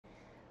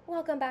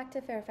Welcome back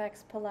to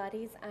Fairfax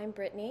Pilates. I'm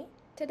Brittany.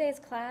 Today's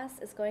class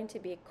is going to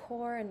be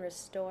core and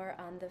restore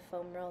on the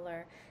foam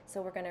roller.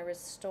 So we're going to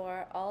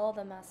restore all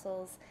the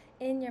muscles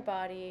in your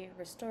body,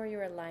 restore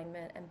your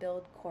alignment, and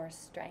build core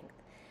strength.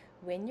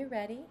 When you're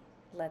ready,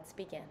 let's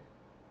begin.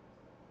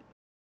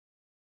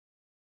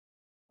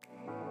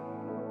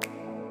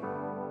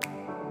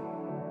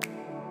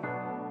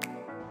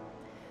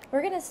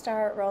 We're going to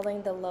start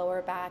rolling the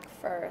lower back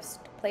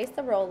first. Place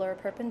the roller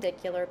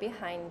perpendicular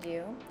behind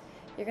you.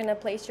 You're going to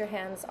place your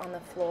hands on the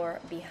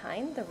floor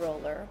behind the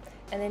roller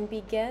and then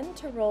begin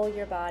to roll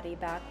your body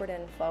backward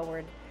and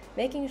forward,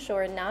 making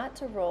sure not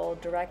to roll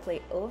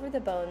directly over the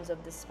bones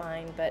of the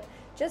spine, but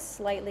just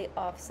slightly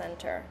off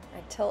center. I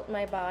tilt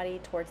my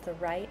body towards the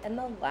right and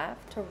the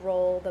left to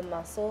roll the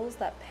muscles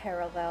that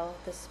parallel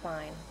the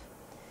spine.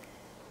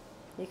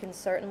 You can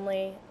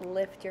certainly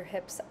lift your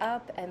hips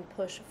up and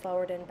push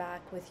forward and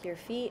back with your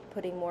feet,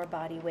 putting more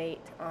body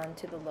weight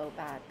onto the low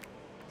back.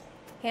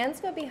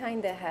 Hands go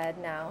behind the head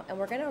now, and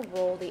we're going to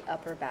roll the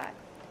upper back.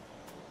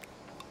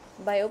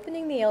 By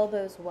opening the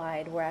elbows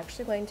wide, we're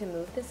actually going to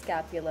move the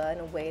scapula in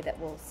a way that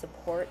will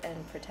support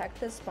and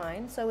protect the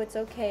spine, so it's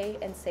okay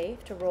and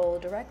safe to roll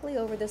directly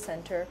over the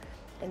center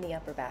in the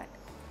upper back.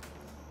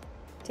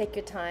 Take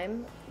your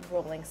time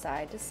rolling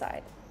side to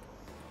side.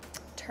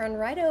 Turn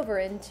right over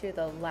into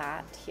the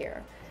lat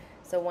here.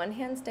 So one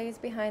hand stays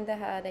behind the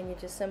head and you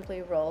just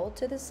simply roll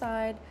to the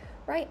side,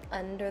 right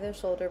under the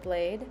shoulder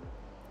blade.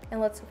 And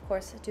let's of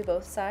course do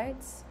both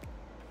sides.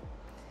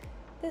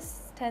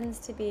 This tends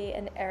to be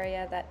an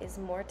area that is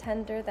more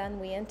tender than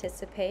we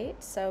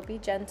anticipate, so be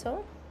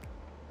gentle.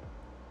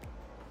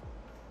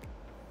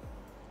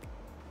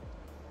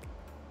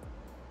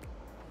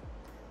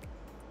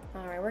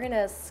 Alright, we're going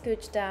to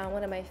scooch down.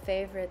 One of my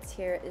favorites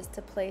here is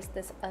to place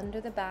this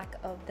under the back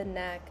of the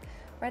neck,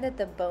 right at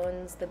the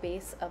bones, the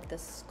base of the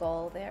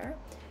skull there.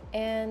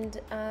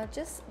 And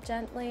just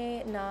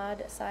gently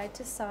nod side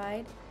to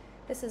side.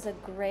 This is a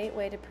great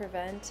way to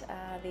prevent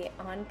the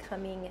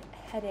oncoming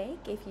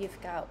headache if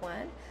you've got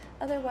one.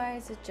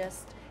 Otherwise, it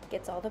just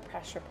gets all the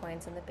pressure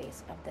points in the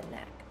base of the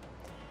neck.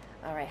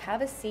 Alright,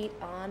 have a seat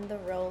on the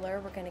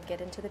roller. We're going to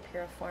get into the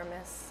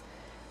piriformis.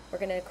 We're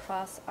going to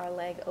cross our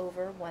leg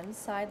over one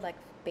side like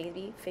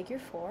baby figure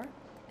 4,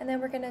 and then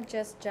we're going to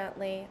just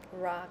gently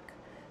rock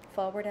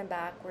forward and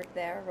backward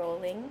there,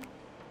 rolling.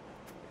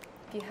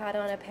 If you had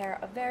on a pair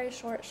of very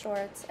short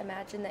shorts,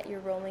 imagine that you're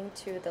rolling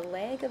to the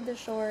leg of the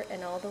short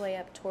and all the way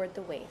up toward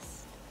the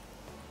waist.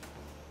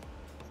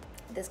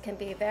 This can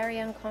be very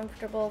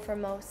uncomfortable for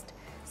most,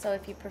 so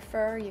if you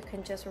prefer, you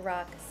can just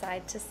rock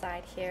side to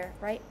side here,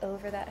 right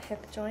over that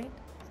hip joint.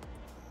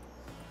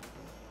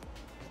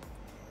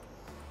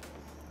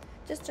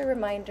 Just a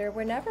reminder,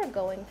 we're never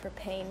going for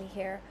pain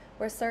here.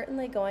 We're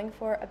certainly going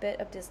for a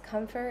bit of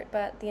discomfort,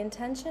 but the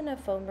intention of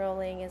foam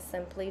rolling is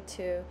simply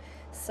to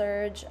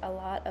surge a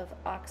lot of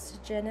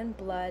oxygen and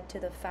blood to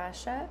the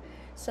fascia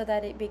so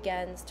that it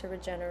begins to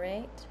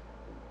regenerate.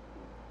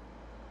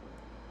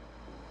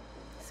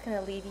 It's going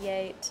to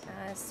alleviate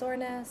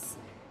soreness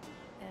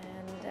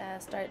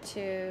and start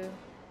to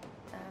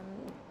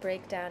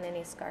break down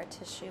any scar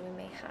tissue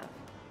we may have.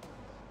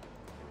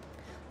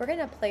 We're going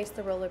to place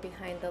the roller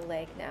behind the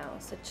leg now.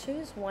 So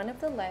choose one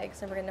of the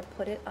legs and we're going to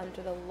put it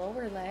under the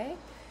lower leg.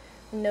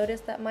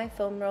 Notice that my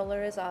foam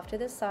roller is off to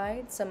the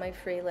side, so my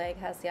free leg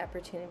has the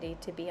opportunity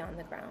to be on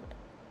the ground.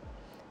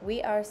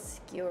 We are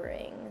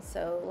skewering,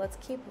 so let's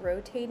keep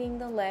rotating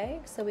the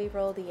leg. So we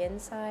roll the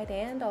inside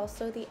and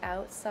also the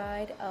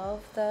outside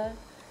of the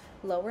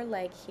lower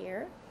leg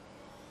here.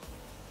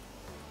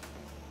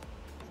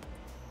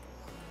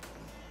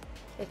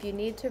 If you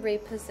need to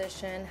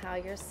reposition how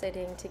you're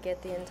sitting to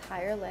get the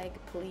entire leg,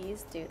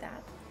 please do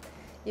that.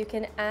 You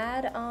can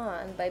add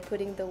on by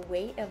putting the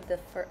weight of the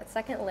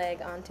second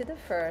leg onto the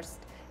first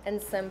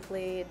and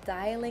simply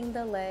dialing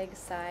the leg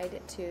side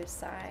to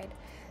side.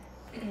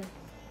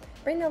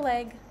 Bring the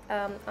leg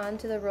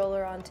onto the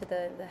roller, onto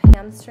the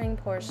hamstring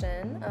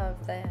portion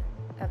of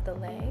the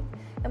leg,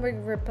 and we're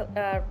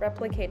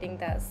replicating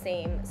that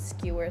same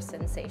skewer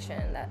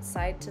sensation, that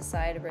side to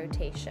side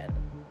rotation.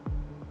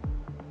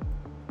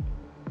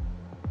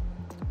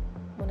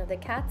 One of the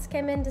cats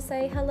came in to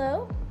say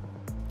hello.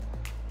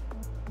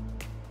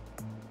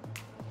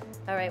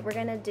 All right, we're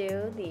gonna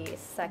do the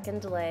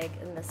second leg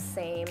in the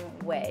same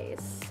way.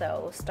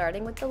 So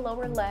starting with the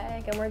lower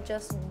leg, and we're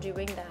just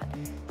doing that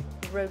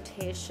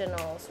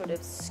rotational sort of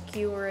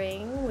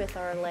skewering with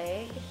our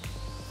leg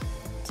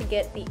to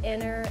get the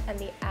inner and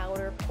the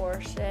outer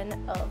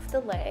portion of the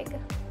leg.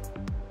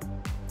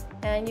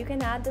 And you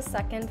can add the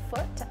second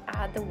foot to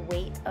add the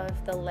weight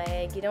of the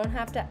leg. You don't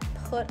have to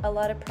put a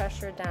lot of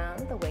pressure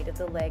down. The weight of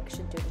the leg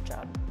should do the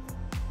job.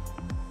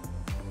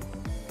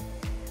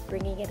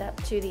 Bringing it up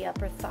to the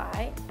upper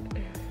thigh.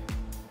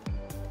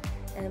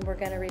 And we're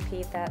going to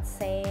repeat that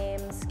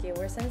same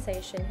skewer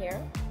sensation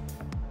here.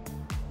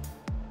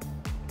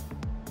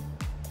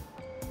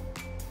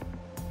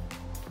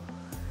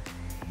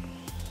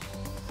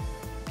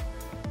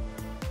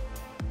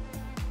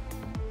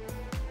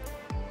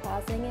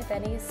 seeing if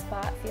any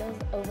spot feels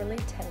overly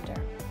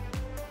tender.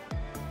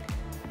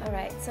 All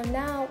right, so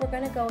now we're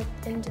gonna go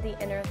into the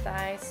inner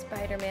thigh,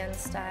 Spider-Man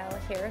style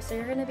here. So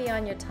you're gonna be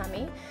on your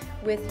tummy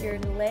with your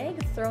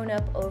leg thrown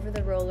up over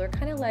the roller,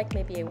 kind of like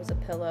maybe it was a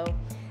pillow,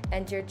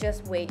 and you're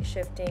just weight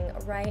shifting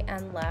right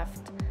and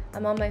left.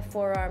 I'm on my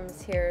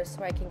forearms here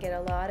so I can get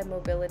a lot of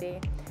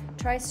mobility.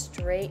 Try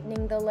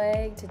straightening the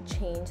leg to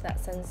change that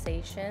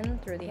sensation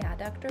through the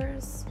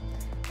adductors,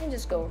 and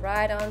just go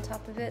right on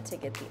top of it to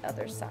get the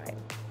other side.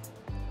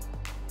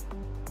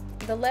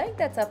 The leg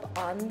that's up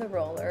on the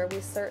roller,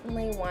 we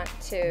certainly want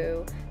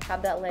to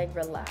have that leg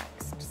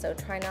relaxed. So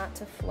try not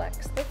to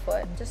flex the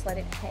foot, just let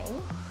it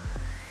hang.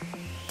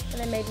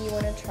 And then maybe you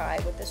want to try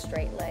with the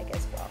straight leg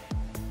as well.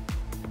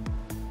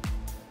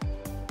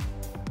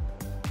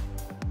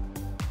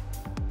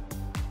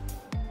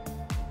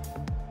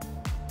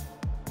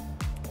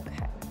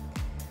 Okay.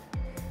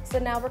 So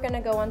now we're going to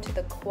go on to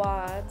the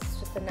quads,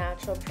 just the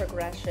natural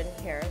progression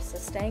here. So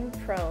staying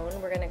prone,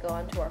 we're going to go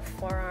onto our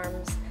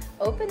forearms.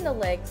 Open the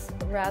legs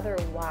rather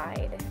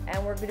wide,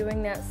 and we're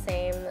doing that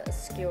same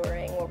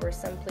skewering where we're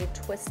simply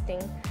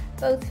twisting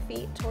both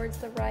feet towards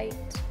the right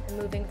and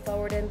moving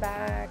forward and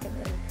back, and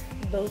then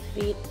both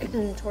feet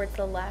towards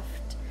the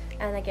left,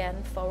 and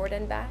again forward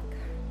and back.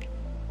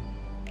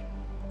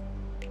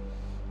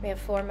 We have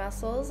 4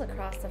 muscles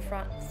across the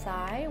front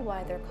thigh,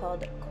 why they're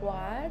called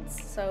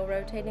quads, so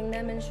rotating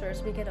them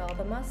ensures we get all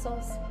the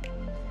muscles.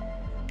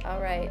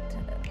 All right.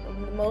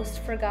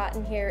 Most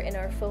forgotten here in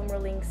our foam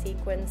rolling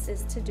sequence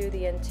is to do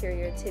the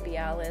anterior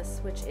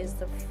tibialis, which is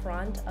the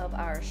front of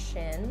our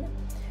shin.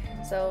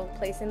 So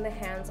placing the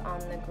hands on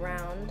the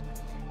ground,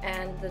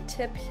 and the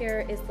tip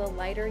here is the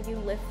lighter you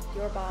lift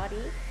your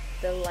body,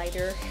 the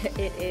lighter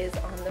it is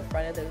on the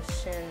front of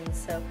those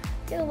shins. So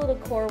get a little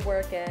core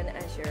work in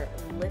as you're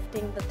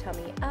lifting the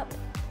tummy up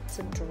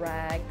to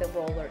drag the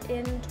roller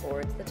in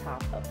towards the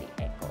top of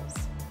the ankles.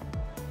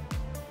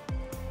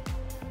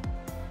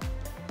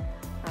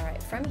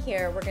 From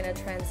here, we're going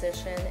to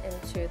transition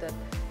into the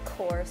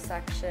core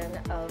section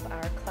of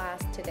our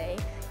class today.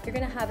 You're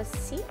going to have a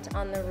seat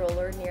on the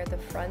roller near the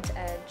front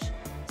edge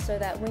so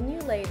that when you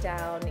lay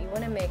down, you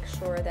want to make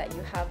sure that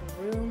you have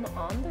room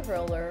on the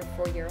roller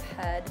for your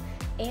head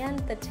and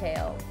the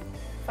tail.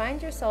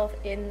 Find yourself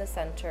in the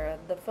center.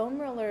 The foam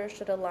roller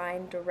should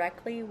align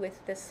directly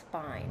with the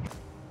spine.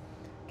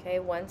 Okay,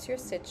 once you're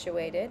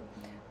situated,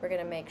 we're going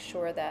to make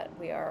sure that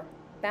we are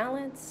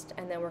balanced,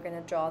 and then we're going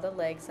to draw the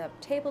legs up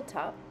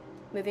tabletop,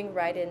 moving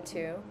right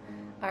into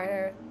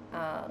our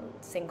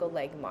single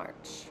leg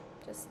march.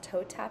 Just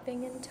toe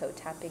tapping and toe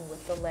tapping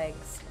with the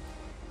legs.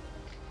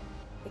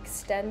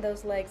 Extend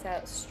those legs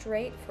out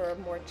straight for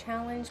more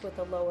challenge with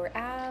the lower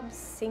abs.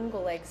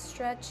 Single leg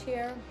stretch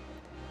here.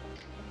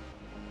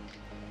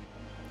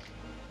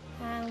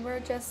 And we're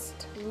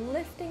just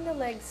lifting the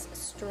legs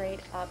straight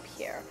up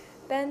here,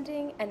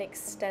 bending and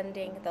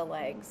extending the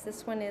legs.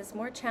 This one is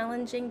more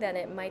challenging than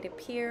it might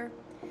appear.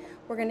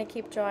 We're going to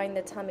keep drawing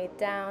the tummy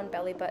down,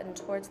 belly button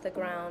towards the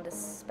ground,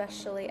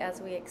 especially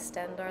as we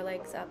extend our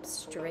legs up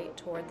straight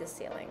toward the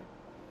ceiling.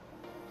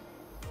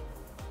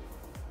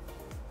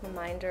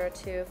 Reminder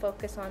to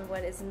focus on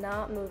what is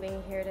not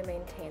moving here to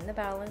maintain the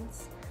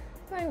balance.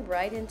 Going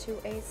right into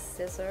a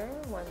scissor,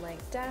 one leg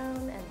down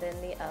and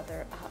then the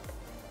other up.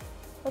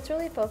 Let's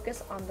really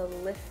focus on the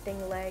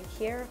lifting leg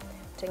here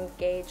to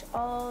engage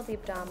all the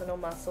abdominal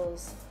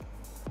muscles.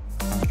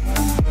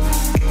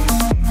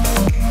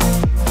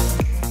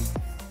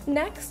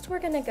 Next, we're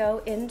going to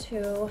go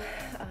into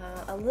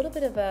a little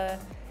bit of a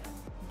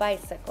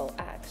bicycle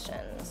action.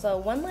 So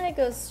one leg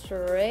goes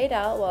straight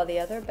out while the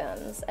other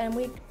bends, and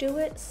we do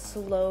it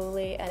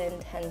slowly and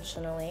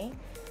intentionally,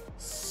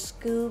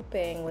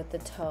 scooping with the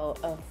toe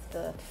of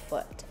the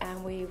foot,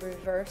 and we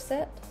reverse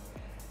it,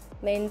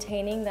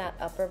 maintaining that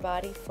upper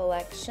body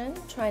flexion,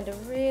 trying to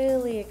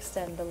really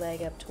extend the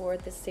leg up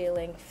toward the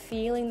ceiling,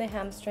 feeling the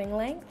hamstring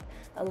length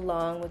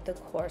along with the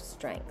core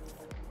strength.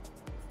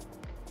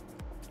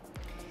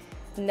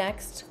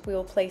 Next, we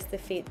will place the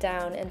feet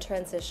down and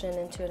transition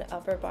into an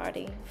upper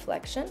body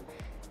flexion,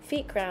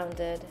 feet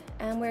grounded,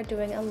 and we're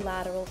doing a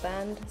lateral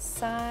bend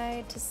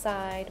side to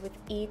side with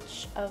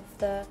each of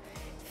the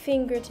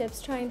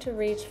fingertips trying to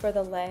reach for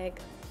the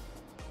leg.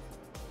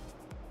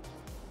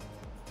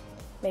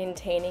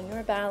 Maintaining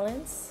your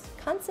balance,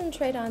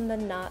 concentrate on the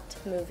not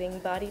moving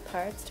body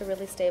parts to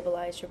really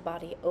stabilize your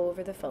body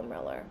over the foam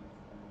roller.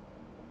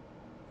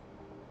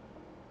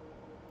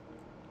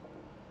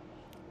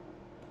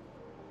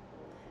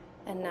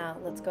 And now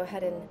let's go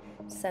ahead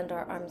and send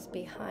our arms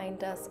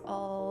behind us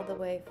all the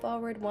way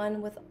forward,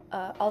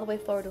 all the way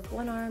forward with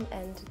one arm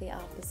and the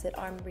opposite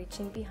arm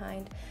reaching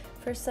behind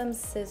for some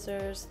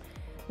scissors.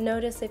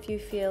 Notice if you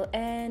feel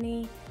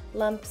any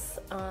lumps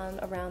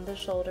around the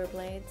shoulder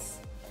blades.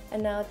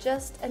 And now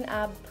just an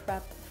ab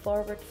prep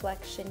forward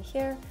flexion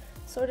here,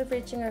 sort of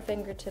reaching our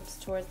fingertips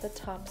towards the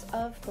tops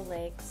of the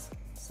legs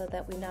so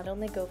that we not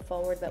only go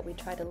forward but we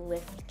try to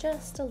lift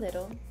just a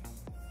little.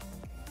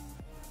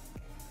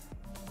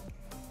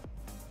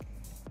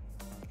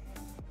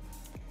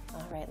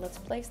 All right, let's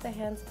place the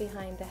hands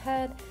behind the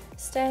head,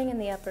 staying in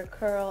the upper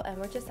curl, and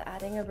we're just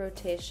adding a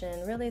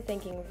rotation, really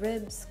thinking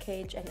ribs,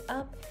 cage, and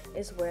up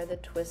is where the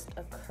twist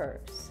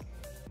occurs.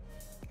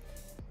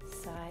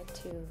 Side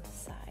to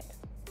side.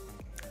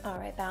 All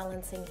right,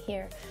 balancing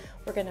here.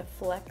 We're gonna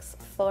flex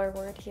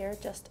forward here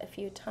just a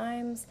few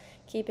times,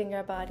 keeping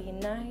our body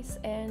nice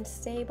and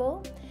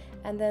stable.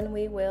 And then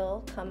we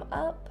will come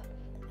up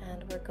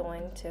and we're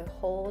going to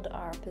hold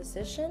our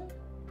position.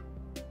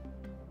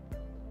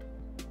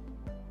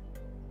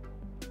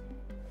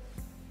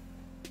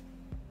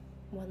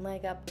 One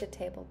leg up to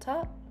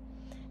tabletop.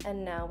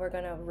 And now we're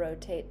gonna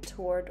rotate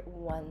toward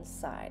one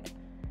side.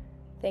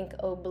 Think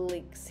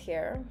obliques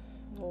here.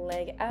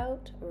 Leg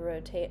out,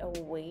 rotate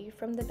away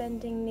from the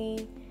bending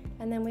knee,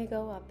 and then we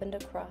go up and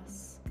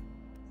across.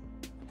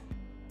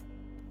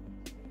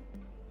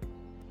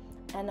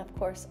 And of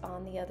course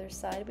on the other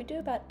side, we do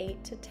about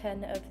 8 to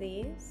 10 of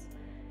these.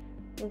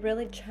 We're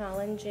really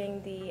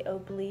challenging the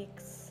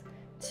obliques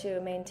to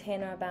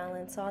maintain our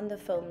balance on the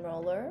foam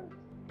roller.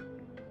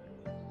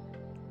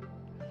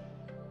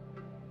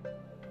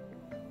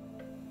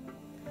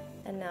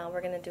 And now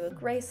we're going to do a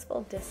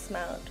graceful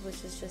dismount,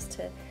 which is just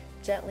to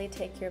gently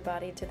take your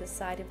body to the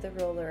side of the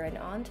roller and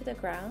onto the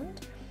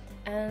ground.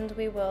 And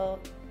we will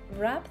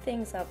wrap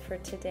things up for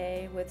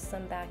today with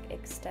some back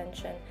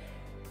extension.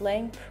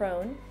 Laying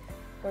prone,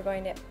 we're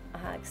going to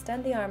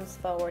extend the arms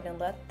forward and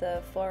let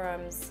the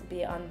forearms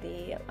be on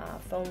the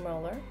foam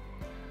roller.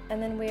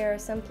 And then we are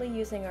simply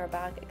using our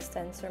back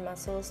extensor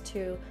muscles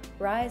to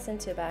rise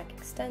into back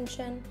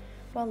extension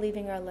while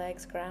leaving our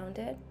legs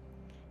grounded.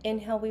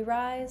 Inhale, we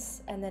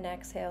rise, and then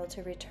exhale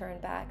to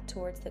return back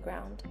towards the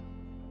ground.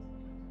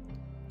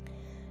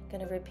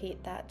 Going to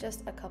repeat that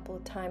just a couple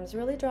of times,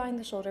 really drawing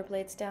the shoulder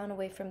blades down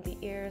away from the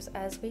ears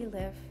as we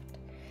lift,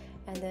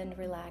 and then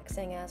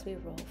relaxing as we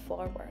roll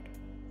forward.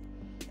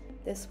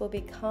 This will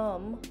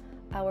become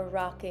our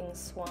rocking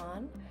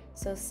swan,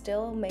 so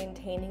still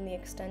maintaining the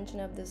extension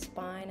of the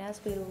spine. As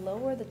we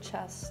lower the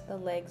chest, the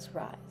legs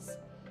rise.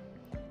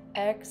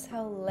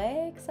 Exhale,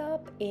 legs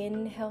up,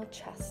 inhale,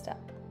 chest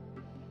up.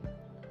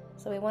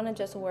 So we want to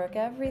just work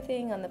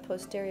everything on the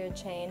posterior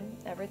chain,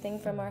 everything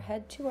from our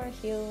head to our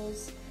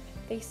heels,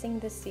 facing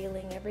the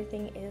ceiling,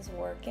 everything is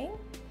working.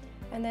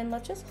 And then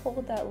let's just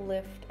hold that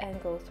lift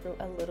and go through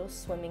a little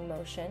swimming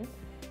motion.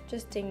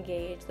 Just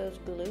engage those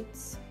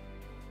glutes.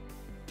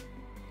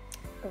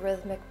 A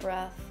rhythmic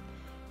breath.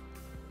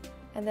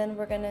 And then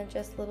we're gonna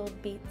just little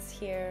beats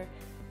here.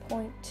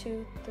 Point,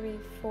 2, 3,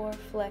 4,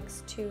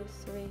 flex, 2,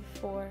 3,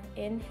 4.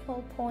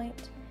 Inhale,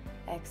 point,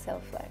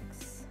 exhale,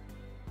 flex.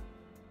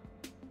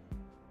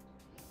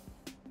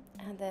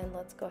 And then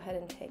let's go ahead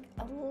and take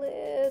a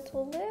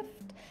little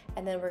lift,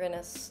 and then we're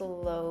gonna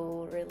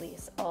slow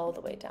release all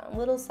the way down.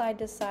 Little side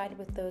to side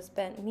with those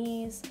bent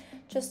knees,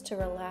 just to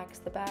relax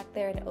the back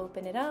there and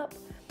open it up.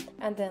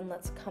 And then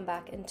let's come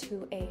back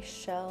into a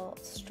shell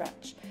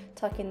stretch,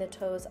 tucking the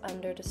toes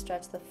under to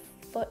stretch the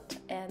foot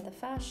and the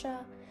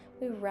fascia.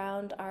 We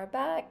round our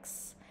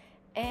backs,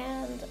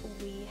 and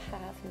we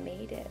have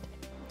made it.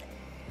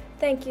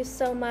 Thank you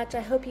so much. I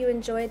hope you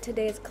enjoyed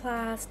today's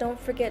class. Don't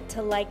forget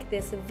to like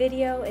this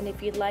video, and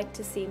if you'd like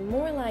to see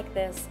more like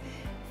this,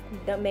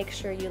 make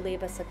sure you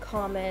leave us a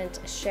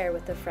comment, share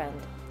with a friend.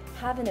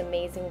 Have an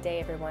amazing day,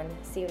 everyone.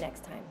 See you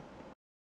next time.